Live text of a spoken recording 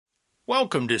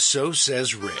Welcome to So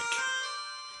Says Rick.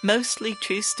 Mostly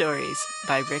True Stories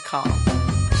by Rick Hall.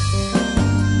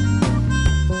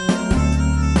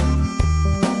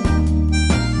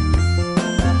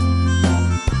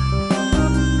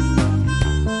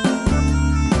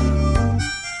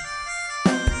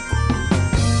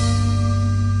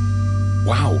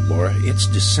 Wow, Laura, it's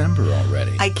December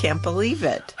already. I can't believe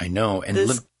it. I know. And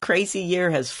this crazy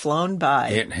year has flown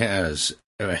by. It has.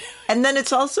 And then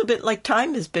it's also been like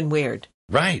time has been weird.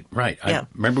 Right. Yeah. I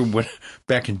remember when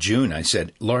back in June I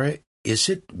said, Laura, is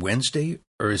it Wednesday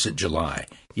or is it July?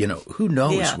 You know, who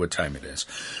knows what time it is?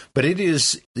 But it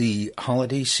is the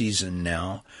holiday season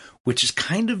now, which is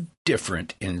kind of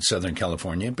different in Southern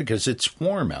California because it's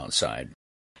warm outside.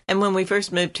 And when we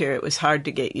first moved here, it was hard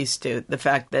to get used to the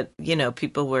fact that, you know,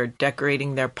 people were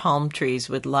decorating their palm trees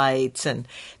with lights and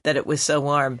that it was so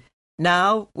warm.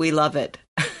 Now we love it.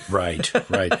 Right.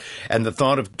 And the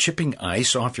thought of chipping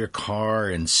ice off your car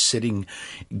and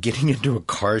getting into a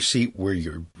car seat where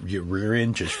your rear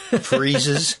end just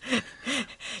freezes.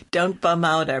 Don't bum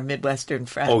out our Midwestern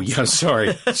friends. Oh, yeah,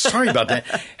 sorry. Sorry about that.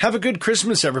 Have a good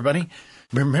Christmas, everybody.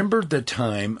 Remember the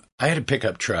time I had a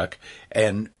pickup truck,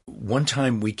 and one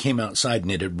time we came outside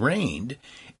and it had rained,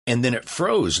 and then it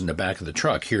froze in the back of the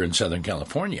truck here in Southern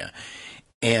California.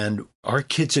 And our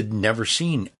kids had never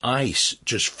seen ice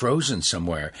just frozen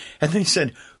somewhere. And they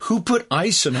said, who put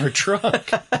ice in our truck?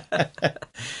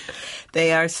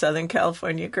 They are Southern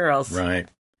California girls. Right.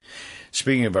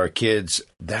 Speaking of our kids,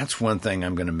 that's one thing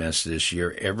I'm going to miss this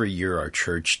year. Every year our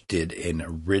church did an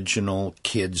original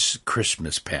kids'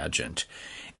 Christmas pageant.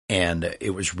 And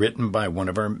it was written by one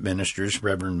of our ministers,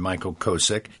 Reverend Michael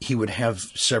Kosick. He would have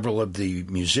several of the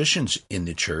musicians in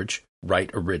the church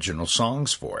write original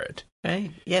songs for it.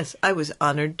 Right. Yes, I was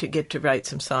honored to get to write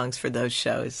some songs for those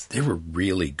shows. They were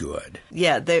really good.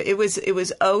 Yeah, it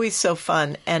was always so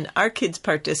fun, and our kids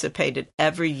participated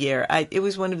every year. It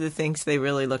was one of the things they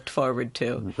really looked forward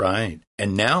to. Right.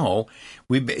 And now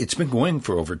it's been going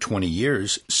for over 20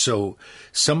 years, so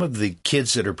some of the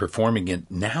kids that are performing it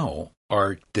now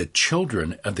are the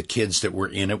children of the kids that were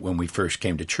in it when we first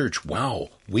came to church. Wow,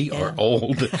 we are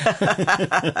old.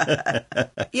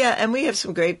 Yeah, and we have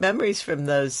some great memories from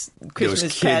those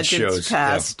Christmas pageants shows,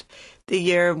 past. Yeah. The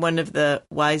year one of the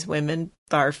wise women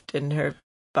barfed in her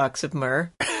box of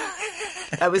myrrh.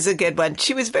 That was a good one.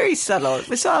 She was very subtle. It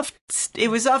was off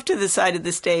to the side of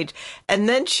the stage, and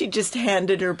then she just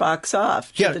handed her box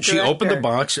off. Yeah, she opened the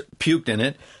box, puked in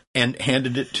it, and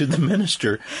handed it to the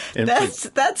minister. And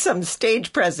that's some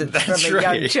stage presence from a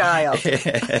young child.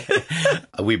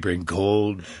 We bring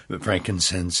gold,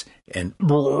 frankincense, and...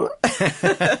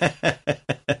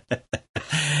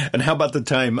 And how about the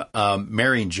time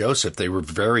Mary and Joseph, they were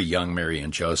very young, Mary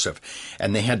and Joseph,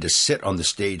 and they had to sit on the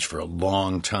stage for a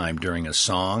long time during a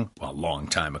song. Well, a long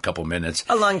time, a couple minutes.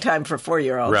 A long time for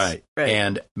 4-year-olds. Right.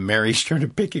 And Mary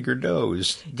started picking her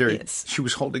nose. Yes. She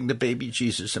was holding the baby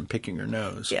Jesus and picking her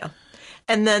nose. Yeah.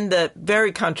 And then the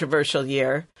very controversial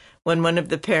year when one of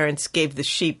the parents gave the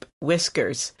sheep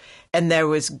whiskers, and there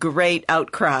was great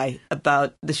outcry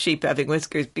about the sheep having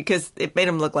whiskers because it made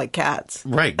them look like cats.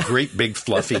 Right, great big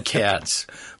fluffy cats.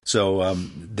 So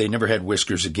they never had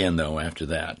whiskers again, though, after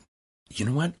that. You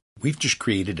know what? We've just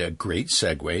created a great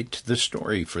segue to the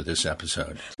story for this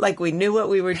episode. Like we knew what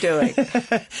we were doing.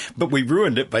 But we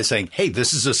ruined it by saying, hey,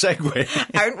 this is a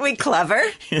segue. Aren't we clever?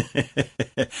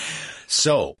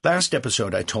 So, last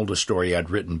episode I told a story I'd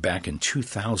written back in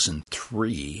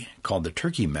 2003 called The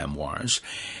Turkey Memoirs.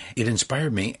 It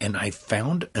inspired me, and I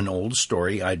found an old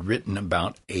story I'd written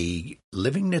about a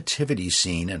living nativity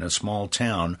scene in a small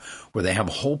town where they have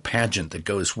a whole pageant that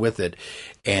goes with it,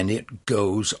 and it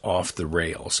goes off the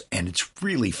rails, and it's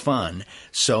really fun.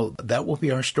 So that will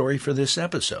be our story for this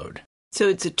episode. So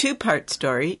it's a two-part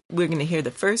story. We're going to hear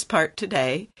the first part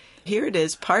today. Here it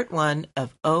is, part 1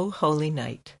 of O Holy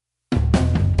Night.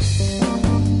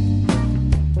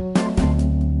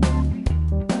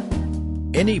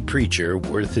 Any preacher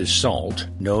worth his salt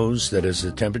knows that as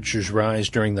the temperatures rise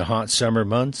during the hot summer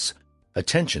months,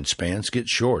 attention spans get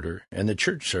shorter, and the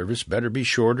church service better be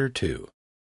shorter too.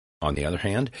 On the other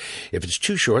hand, if it's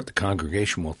too short, the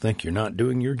congregation will think you're not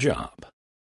doing your job.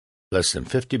 Less than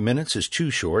 50 minutes is too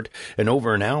short, and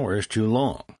over an hour is too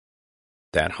long.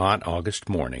 That hot August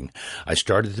morning, I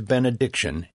started the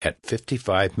benediction at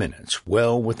 55 minutes,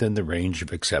 well within the range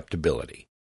of acceptability.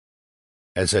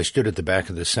 As I stood at the back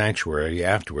of the sanctuary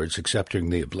afterwards accepting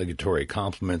the obligatory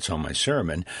compliments on my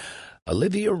sermon,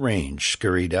 Olivia Range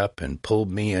scurried up and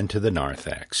pulled me into the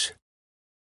narthex.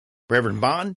 Reverend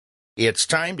Bond, it's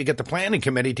time to get the planning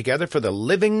committee together for the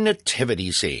living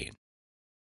nativity scene.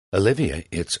 Olivia,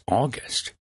 it's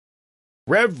August.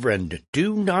 Reverend,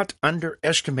 do not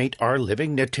underestimate our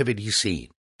living nativity scene.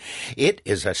 It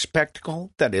is a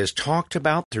spectacle that is talked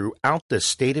about throughout the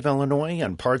state of Illinois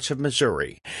and parts of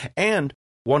Missouri, and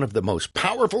one of the most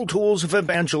powerful tools of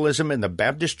evangelism in the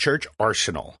Baptist Church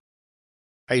arsenal.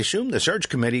 I assume the search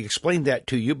committee explained that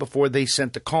to you before they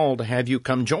sent the call to have you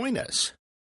come join us.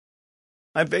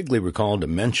 I vaguely recalled a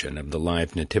mention of the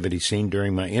live nativity scene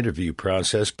during my interview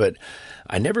process, but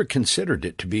I never considered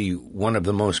it to be one of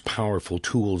the most powerful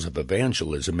tools of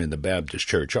evangelism in the Baptist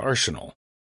Church arsenal.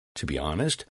 To be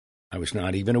honest, I was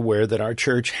not even aware that our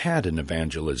church had an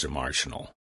evangelism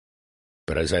arsenal.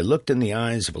 But as I looked in the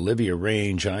eyes of Olivia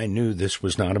Range, I knew this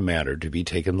was not a matter to be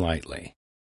taken lightly.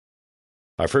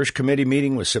 Our first committee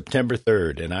meeting was September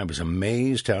 3rd, and I was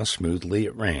amazed how smoothly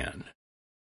it ran.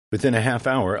 Within a half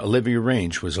hour, Olivia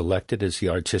Range was elected as the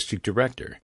artistic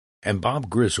director, and Bob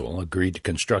Grizzle agreed to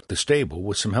construct the stable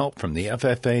with some help from the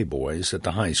FFA boys at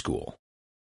the high school.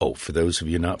 Oh, for those of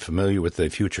you not familiar with the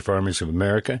Future Farmers of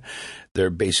America, they're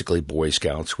basically Boy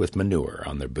Scouts with manure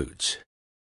on their boots.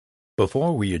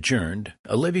 Before we adjourned,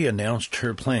 Olivia announced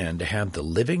her plan to have the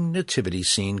living nativity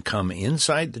scene come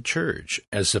inside the church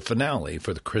as the finale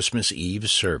for the Christmas Eve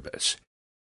service.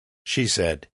 She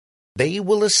said, "They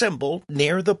will assemble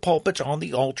near the pulpit on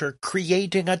the altar,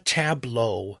 creating a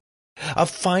tableau, a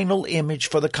final image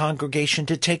for the congregation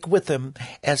to take with them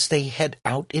as they head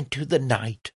out into the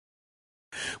night."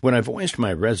 When I voiced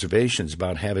my reservations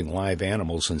about having live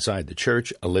animals inside the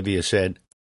church, Olivia said,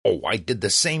 "Oh, I did the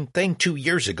same thing 2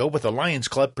 years ago with the Lions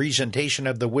Club presentation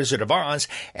of The Wizard of Oz,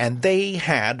 and they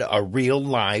had a real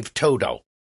live Toto."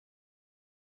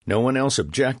 No one else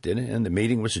objected, and the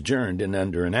meeting was adjourned in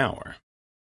under an hour.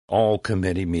 All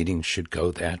committee meetings should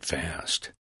go that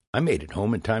fast. I made it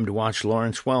home in time to watch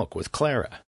Lawrence Welk with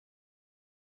Clara.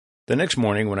 The next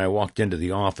morning when I walked into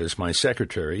the office, my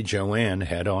secretary, Joanne,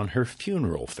 had on her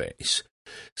funeral face,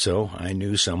 so I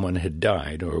knew someone had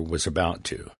died or was about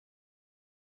to.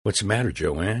 "What's the matter,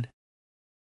 Joanne?"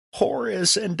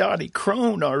 "Horace and Dottie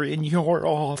Crone are in your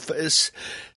office.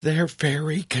 They're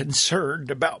very concerned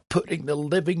about putting the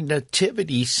living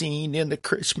nativity scene in the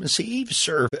Christmas Eve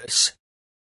service."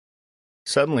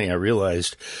 Suddenly I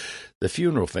realized the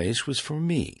funeral face was for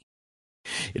me.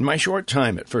 In my short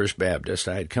time at First Baptist,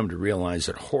 I had come to realize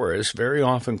that Horace very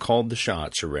often called the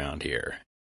shots around here.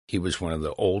 He was one of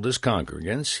the oldest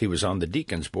congregants, he was on the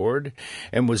deacons board,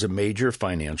 and was a major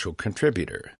financial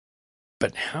contributor.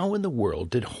 But how in the world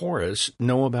did Horace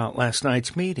know about last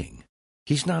night's meeting?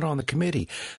 He's not on the committee.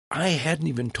 I hadn't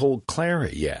even told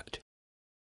Clara yet.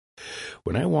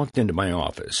 When I walked into my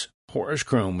office, Horace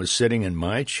Crone was sitting in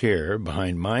my chair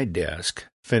behind my desk,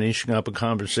 finishing up a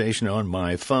conversation on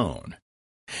my phone.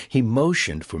 He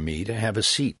motioned for me to have a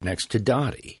seat next to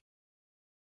Dottie.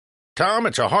 "Tom,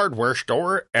 it's a hardware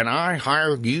store, and I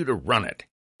hired you to run it.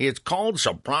 It's called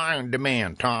supply and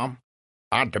demand, Tom.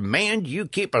 I demand you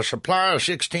keep a supply of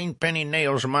 16-penny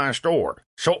nails in my store,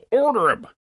 so order 'em."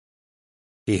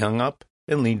 He hung up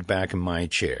and leaned back in my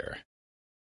chair.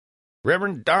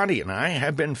 "Reverend Dottie and I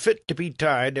have been fit to be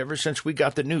tied ever since we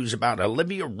got the news about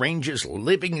Olivia Range's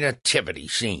living nativity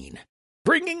scene.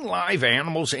 Bringing live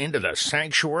animals into the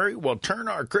sanctuary will turn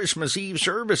our Christmas Eve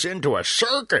service into a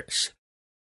circus."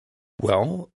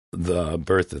 "Well, the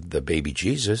birth of the baby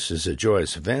Jesus is a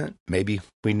joyous event. Maybe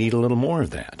we need a little more of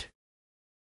that."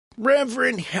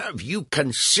 "Reverend, have you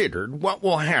considered what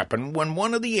will happen when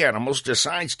one of the animals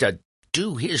decides to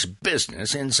do his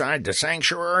business inside the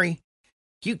sanctuary?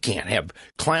 You can't have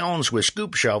clowns with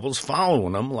scoop shovels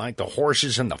following them like the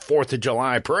horses in the 4th of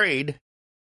July parade."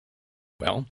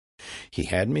 Well, he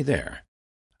had me there.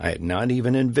 I had not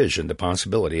even envisioned the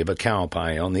possibility of a cow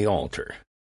pie on the altar.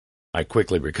 I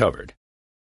quickly recovered.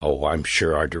 "Oh, I'm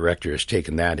sure our director has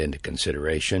taken that into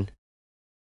consideration."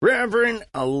 "Reverend,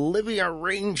 Olivia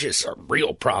Range is a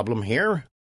real problem here.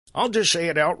 I'll just say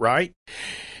it outright.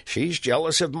 She's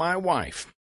jealous of my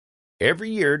wife.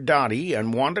 Every year, Dottie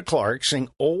and Wanda Clark sing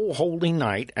O Holy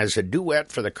Night as a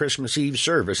duet for the Christmas Eve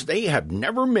service they have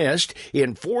never missed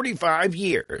in 45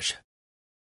 years.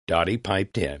 Dottie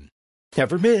piped in.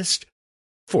 "Never missed.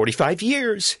 45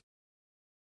 years.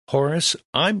 "Horace,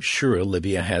 I'm sure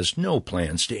Olivia has no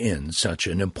plans to end such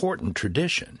an important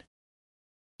tradition."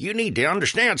 "You need to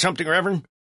understand something, Reverend.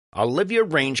 Olivia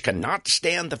Range cannot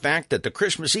stand the fact that the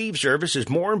Christmas Eve service is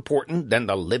more important than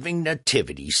the living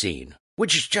nativity scene,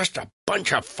 which is just a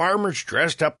bunch of farmers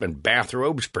dressed up in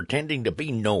bathrobes pretending to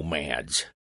be nomads."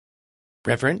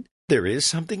 "Reverend, there is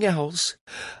something else.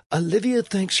 Olivia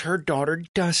thinks her daughter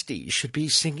Dusty should be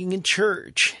singing in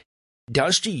church.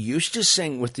 Dusty used to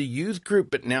sing with the youth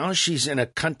group, but now she's in a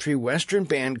country western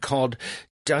band called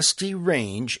Dusty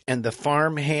Range and the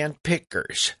Farmhand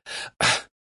Pickers.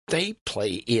 They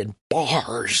play in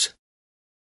bars."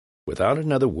 Without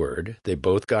another word, they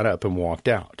both got up and walked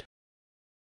out.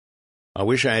 I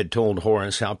wish I had told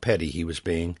Horace how petty he was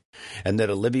being, and that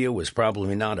Olivia was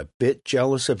probably not a bit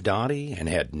jealous of Dottie and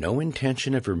had no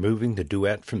intention of removing the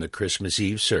duet from the Christmas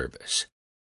Eve service.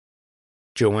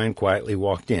 Joanne quietly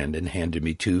walked in and handed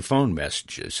me 2 phone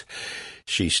messages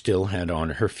she still had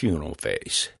on her funeral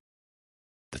face.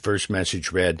 The first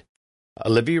message read,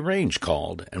 "Olivia Range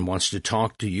called and wants to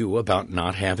talk to you about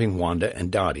not having Wanda and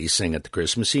Dottie sing at the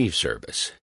Christmas Eve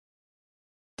service."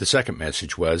 The second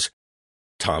message was,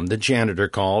 "Tom the janitor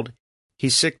called.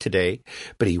 He's sick today,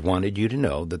 but he wanted you to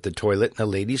know that the toilet in the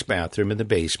ladies' bathroom in the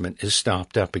basement is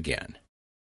stopped up again."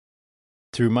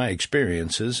 Through my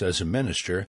experiences as a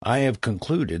minister, I have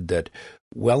concluded that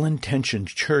well-intentioned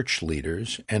church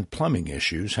leaders and plumbing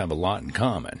issues have a lot in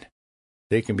common.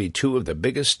 They can be 2 of the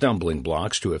biggest stumbling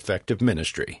blocks to effective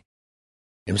ministry.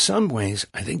 In some ways,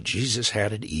 I think Jesus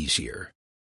had it easier.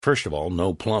 First of all,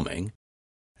 no plumbing.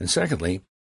 And secondly,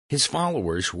 his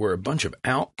followers were a bunch of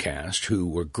outcasts who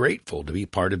were grateful to be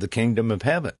part of the kingdom of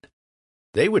heaven.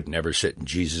 They would never sit in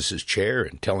Jesus' chair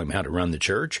and tell him how to run the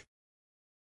church.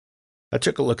 I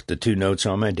took a look at the 2 notes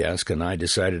on my desk, and I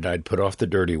decided I'd put off the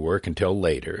dirty work until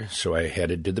later, so I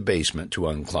headed to the basement to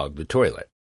unclog the toilet.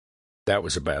 That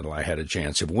was a battle I had a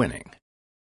chance of winning.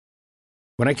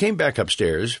 When I came back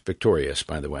upstairs, victorious,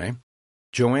 by the way,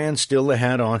 Joanne still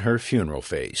had on her funeral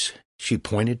face. She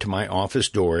pointed to my office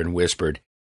door and whispered,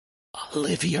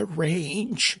 "Olivia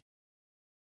Range."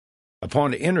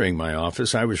 Upon entering my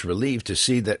office, I was relieved to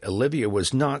see that Olivia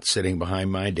was not sitting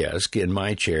behind my desk in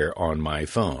my chair on my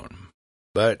phone.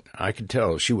 But I could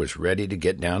tell she was ready to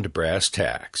get down to brass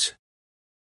tacks.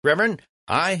 "Reverend,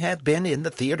 I have been in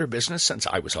the theater business since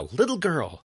I was a little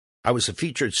girl. I was a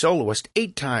featured soloist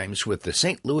 8 times with the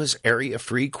St. Louis Area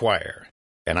Free Choir,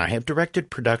 and I have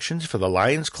directed productions for the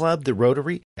Lions Club, the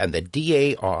Rotary, and the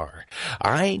DAR.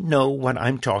 I know what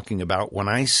I'm talking about when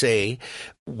I say,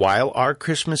 while our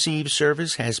Christmas Eve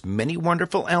service has many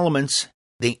wonderful elements,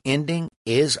 the ending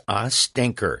is a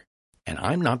stinker, and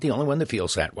I'm not the only one that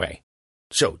feels that way.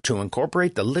 So, to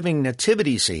incorporate the living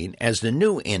nativity scene as the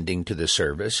new ending to the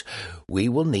service, we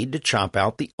will need to chop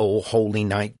out the O Holy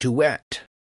Night duet.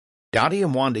 Dottie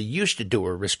and Wanda used to do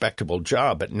a respectable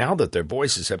job, but now that their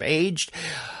voices have aged,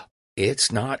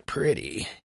 it's not pretty."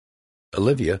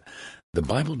 "Olivia, the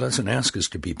Bible doesn't ask us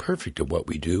to be perfect at what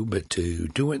we do, but to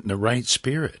do it in the right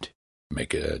spirit.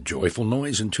 Make a joyful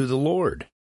noise unto the Lord."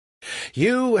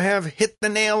 "You have hit the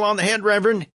nail on the head,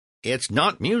 Reverend. It's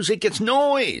not music, it's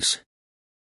noise."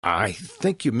 "I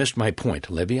think you missed my point,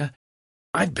 Olivia.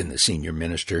 I've been the senior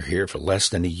minister here for less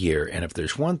than a year, and if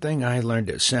there's one thing I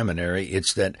learned at seminary,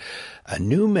 it's that a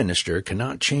new minister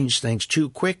cannot change things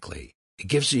too quickly. It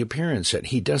gives the appearance that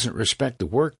he doesn't respect the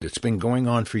work that's been going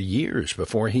on for years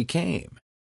before he came.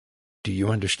 Do you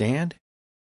understand?"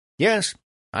 "Yes,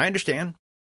 I understand.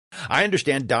 I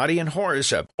understand Dottie and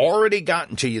Horace have already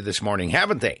gotten to you this morning,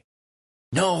 haven't they?"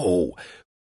 "No.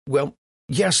 Well,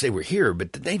 yes, they were here,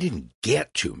 but they didn't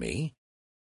get to me.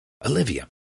 Olivia,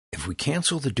 if we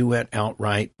cancel the duet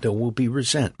outright, there will be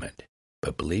resentment.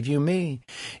 But believe you me,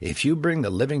 if you bring the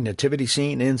living nativity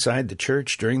scene inside the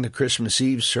church during the Christmas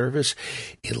Eve service,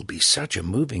 it'll be such a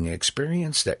moving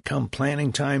experience that come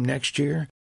planning time next year,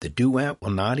 the duet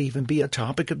will not even be a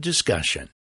topic of discussion."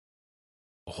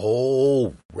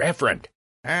 "Oh, Reverend,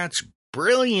 that's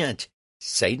brilliant.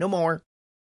 Say no more."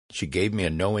 She gave me a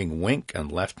knowing wink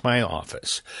and left my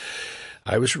office.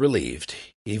 I was relieved,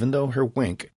 even though her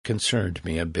wink concerned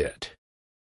me a bit.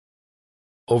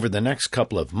 Over the next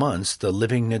couple of months, the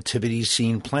Living Nativity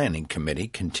Scene Planning Committee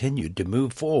continued to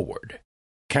move forward.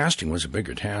 Casting was a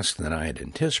bigger task than I had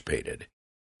anticipated.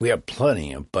 We had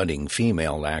plenty of budding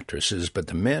female actresses, but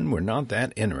the men were not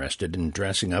that interested in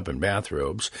dressing up in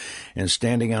bathrobes and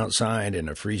standing outside in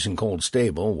a freezing cold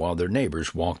stable while their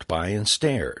neighbors walked by and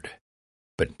stared.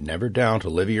 But never doubt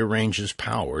Olivia Range's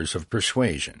powers of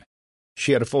persuasion.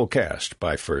 She had a full cast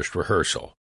by first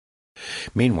rehearsal.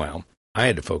 Meanwhile, I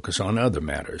had to focus on other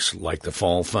matters, like the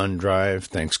Fall Fund Drive,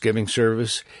 Thanksgiving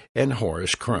service, and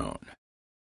Horace Crone.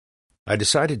 I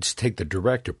decided to take the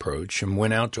direct approach and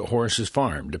went out to Horace's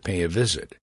farm to pay a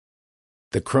visit.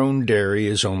 The Crone Dairy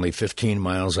is only 15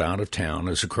 miles out of town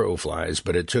as a crow flies,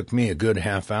 but it took me a good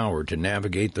half hour to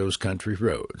navigate those country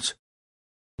roads.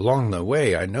 Along the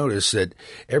way, I noticed that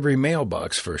every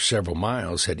mailbox for several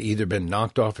miles had either been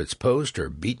knocked off its post or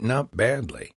beaten up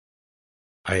badly.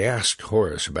 I asked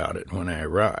Horace about it when I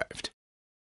arrived.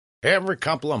 Every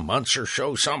couple of months or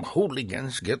so, some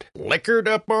hooligans get liquored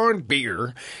up on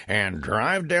beer and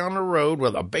drive down the road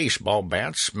with a baseball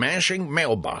bat smashing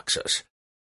mailboxes.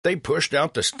 They pushed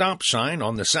out the stop sign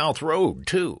on the South Road,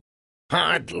 too.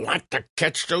 I'd like to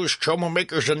catch those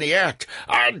troublemakers in the act.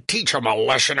 I'd teach 'em a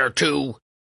lesson or two.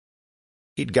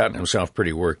 He'd gotten himself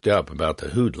pretty worked up about the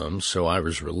hoodlums, so I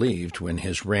was relieved when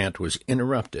his rant was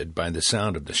interrupted by the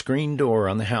sound of the screen door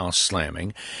on the house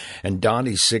slamming and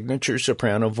Dottie's signature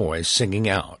soprano voice singing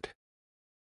out,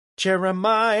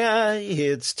 "Jeremiah,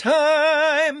 it's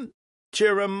time!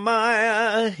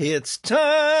 Jeremiah, it's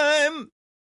time!"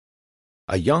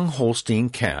 A young Holstein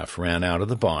calf ran out of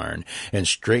the barn and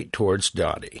straight towards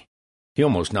Dottie. He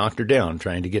almost knocked her down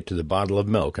trying to get to the bottle of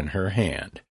milk in her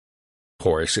hand.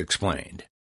 Horace explained.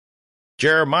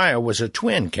 Jeremiah was a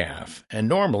twin calf, and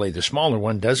normally the smaller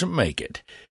one doesn't make it.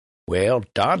 Well,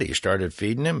 Dottie started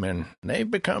feeding him, and they've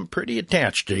become pretty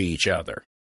attached to each other.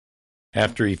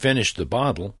 After he finished the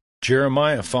bottle,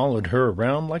 Jeremiah followed her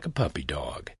around like a puppy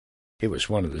dog. It was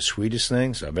one of the sweetest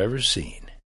things I've ever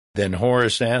seen. Then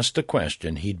Horace asked the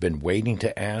question he'd been waiting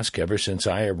to ask ever since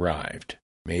I arrived,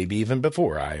 maybe even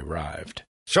before I arrived.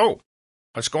 So,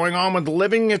 what's going on with the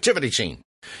living nativity scene?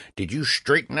 Did you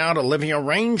straighten out Olivia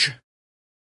Range?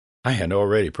 I had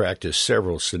already practiced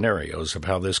several scenarios of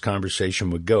how this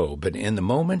conversation would go, but in the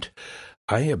moment,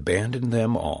 I abandoned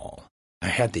them all. I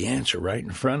had the answer right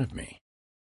in front of me.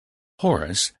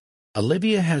 Horace,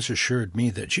 Olivia has assured me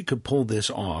that she could pull this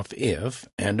off if,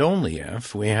 and only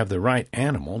if, we have the right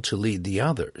animal to lead the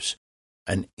others,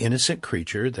 an innocent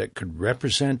creature that could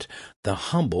represent the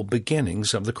humble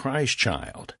beginnings of the Christ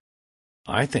child.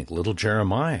 I think little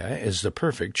Jeremiah is the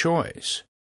perfect choice.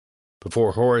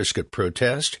 Before Horace could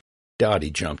protest, Dottie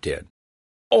jumped in.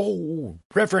 Oh,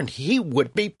 Reverend, he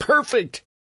would be perfect!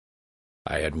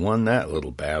 I had won that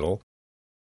little battle.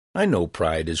 I know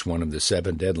pride is one of the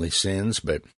 7 deadly sins,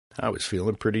 but I was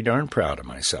feeling pretty darn proud of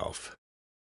myself.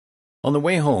 On the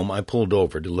way home, I pulled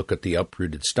over to look at the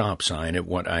uprooted stop sign at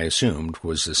what I assumed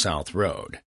was the South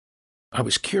Road. I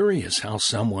was curious how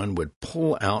someone would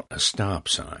pull out a stop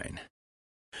sign.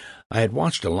 I had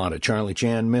watched a lot of Charlie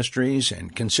Chan mysteries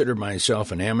and considered myself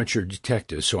an amateur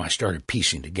detective, so I started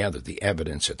piecing together the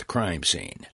evidence at the crime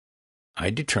scene. I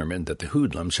determined that the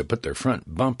hoodlums had put their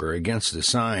front bumper against the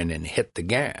sign and hit the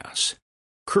gas.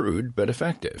 Crude, but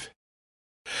effective.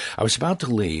 I was about to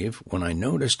leave when I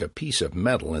noticed a piece of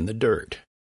metal in the dirt.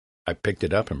 I picked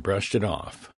it up and brushed it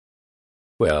off.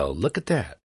 Well, look at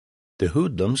that. The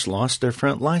hoodlums lost their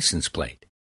front license plate.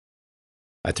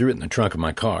 I threw it in the trunk of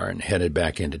my car and headed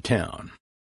back into town.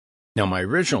 Now, my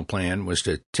original plan was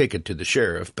to take it to the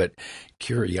sheriff, but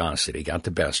curiosity got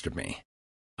the best of me.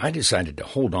 I decided to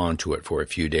hold on to it for a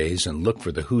few days and look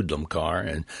for the hoodlum car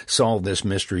and solve this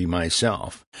mystery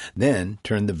myself, then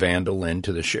turn the vandal in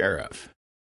to the sheriff.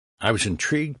 I was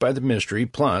intrigued by the mystery,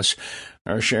 plus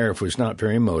our sheriff was not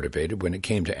very motivated when it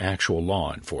came to actual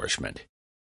law enforcement.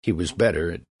 He was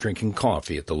better at drinking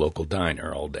coffee at the local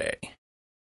diner all day.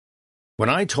 When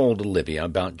I told Olivia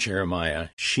about Jeremiah,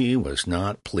 she was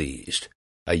not pleased.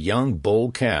 A young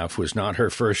bull calf was not her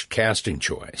first casting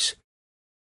choice.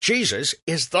 Jesus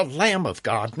is the Lamb of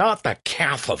God, not the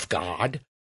calf of God.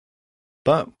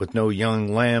 But with no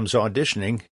young lambs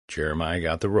auditioning, Jeremiah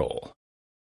got the role.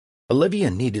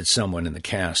 Olivia needed someone in the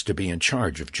cast to be in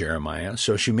charge of Jeremiah,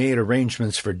 so she made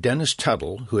arrangements for Dennis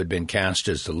Tuttle, who had been cast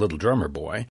as the little drummer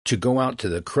boy, to go out to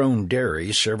the Crone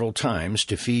Dairy several times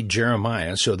to feed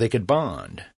Jeremiah so they could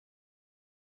bond.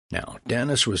 Now,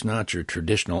 Dennis was not your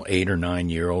traditional 8 or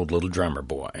 9-year-old little drummer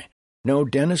boy. No,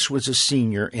 Dennis was a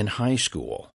senior in high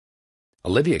school.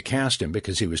 Olivia cast him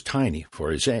because he was tiny for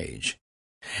his age,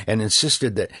 and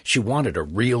insisted that she wanted a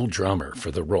real drummer for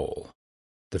the role.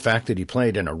 The fact that he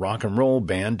played in a rock and roll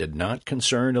band did not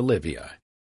concern Olivia.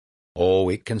 Oh,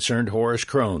 it concerned Horace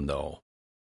Crone, though.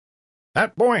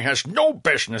 That boy has no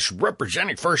business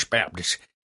representing First Baptist.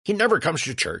 He never comes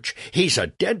to church. He's a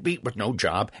deadbeat with no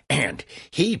job, and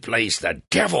he plays the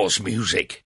devil's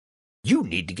music. You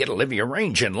need to get Olivia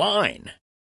Range in line.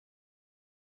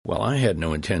 Well, I had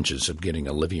no intentions of getting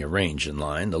Olivia Range in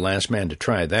line. The last man to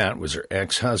try that was her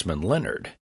ex-husband, Leonard.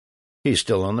 He's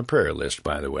still on the prayer list,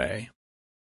 by the way.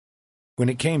 When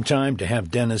it came time to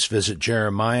have Dennis visit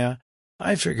Jeremiah,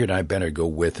 I figured I'd better go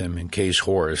with him in case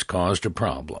Horace caused a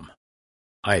problem.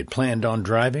 I had planned on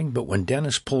driving, but when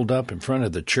Dennis pulled up in front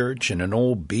of the church in an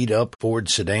old beat-up Ford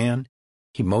sedan,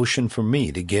 he motioned for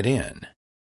me to get in.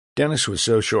 Dennis was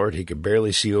so short he could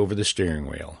barely see over the steering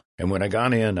wheel, and when I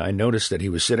got in, I noticed that he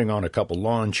was sitting on a couple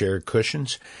lawn chair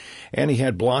cushions, and he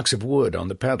had blocks of wood on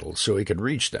the pedals so he could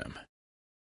reach them.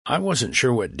 I wasn't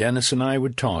sure what Dennis and I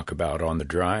would talk about on the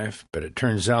drive, but it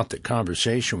turns out that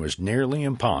conversation was nearly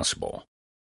impossible.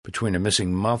 Between a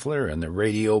missing muffler and the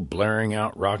radio blaring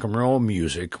out rock and roll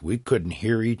music, we couldn't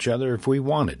hear each other if we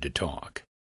wanted to talk.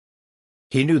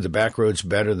 He knew the back roads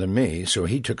better than me, so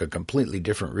he took a completely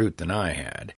different route than I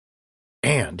had.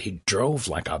 And he drove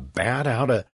like a bat out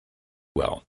of...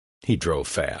 Well, he drove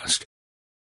fast.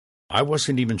 I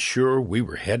wasn't even sure we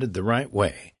were headed the right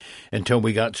way until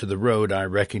we got to the road I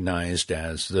recognized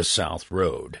as the South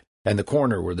Road, and the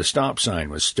corner where the stop sign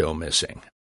was still missing.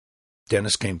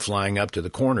 Dennis came flying up to the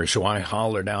corner, so I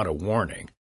hollered out a warning.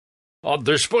 "Oh,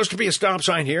 there's supposed to be a stop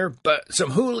sign here, but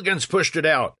some hooligans pushed it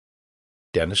out."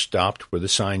 Dennis stopped where the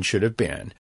sign should have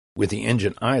been. With the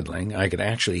engine idling, I could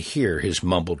actually hear his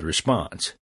mumbled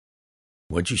response.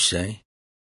 "What'd you say?"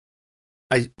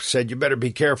 "I said you better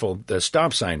be careful. The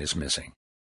stop sign is missing."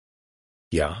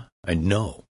 "Yeah, I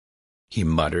know," he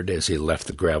muttered as he left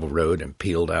the gravel road and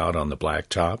peeled out on the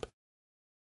blacktop.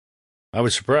 I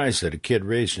was surprised that a kid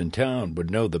raised in town would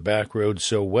know the back roads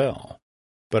so well,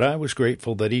 but I was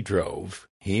grateful that he drove.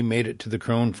 He made it to the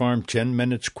Crone farm 10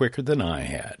 minutes quicker than I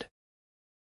had.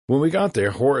 When we got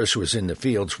there, Horace was in the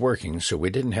fields working, so we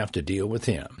didn't have to deal with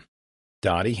him.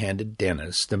 Dottie handed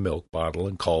Dennis the milk bottle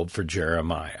and called for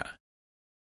Jeremiah.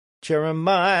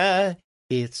 "Jeremiah,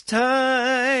 it's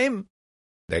time!"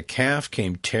 The calf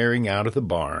came tearing out of the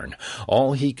barn.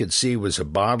 All he could see was a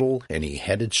bottle, and he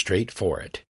headed straight for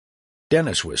it.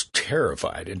 Dennis was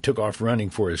terrified and took off running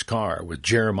for his car with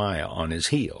Jeremiah on his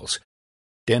heels.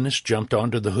 Dennis jumped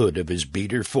onto the hood of his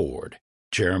beater Ford.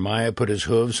 Jeremiah put his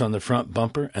hooves on the front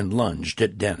bumper and lunged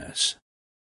at Dennis.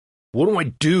 "What do I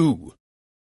do?"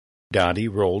 Dottie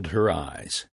rolled her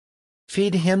eyes.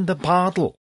 "Feed him the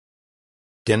bottle."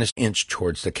 Dennis inched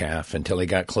towards the calf until he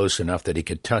got close enough that he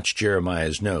could touch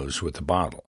Jeremiah's nose with the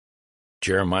bottle.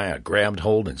 Jeremiah grabbed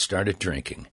hold and started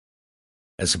drinking.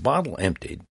 As the bottle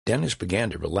emptied, Dennis began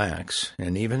to relax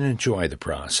and even enjoy the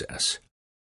process.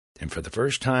 And for the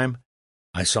first time,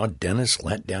 I saw Dennis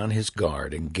let down his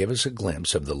guard and give us a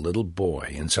glimpse of the little boy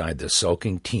inside the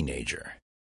sulking teenager.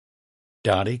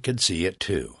 Dottie could see it,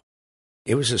 too.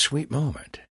 It was a sweet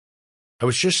moment. I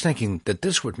was just thinking that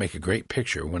this would make a great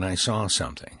picture when I saw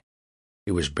something.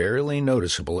 It was barely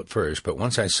noticeable at first, but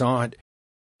once I saw it,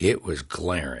 it was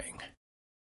glaring.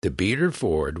 The beater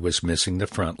Ford was missing the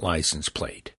front license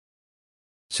plate.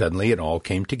 Suddenly it all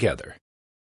came together.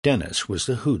 Dennis was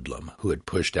the hoodlum who had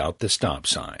pushed out the stop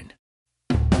sign.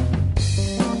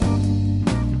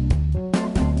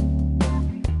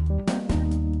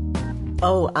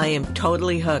 Oh, I am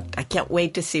totally hooked. I can't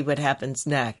wait to see what happens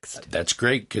next. That's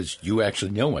great, because you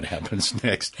actually know what happens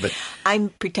next. But I'm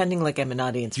pretending like I'm an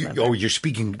audience member. Oh,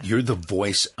 you're the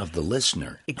voice of the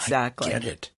listener. Exactly.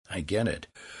 I get it.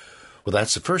 Well,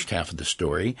 that's the first half of the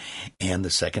story, and the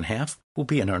second half will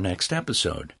be in our next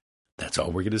episode. That's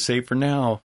all we're going to say for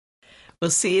now.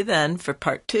 We'll see you then for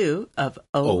part 2 of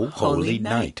Oh, Holy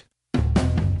Night.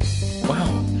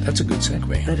 Wow, that's a good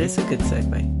segue. That is a good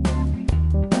segue.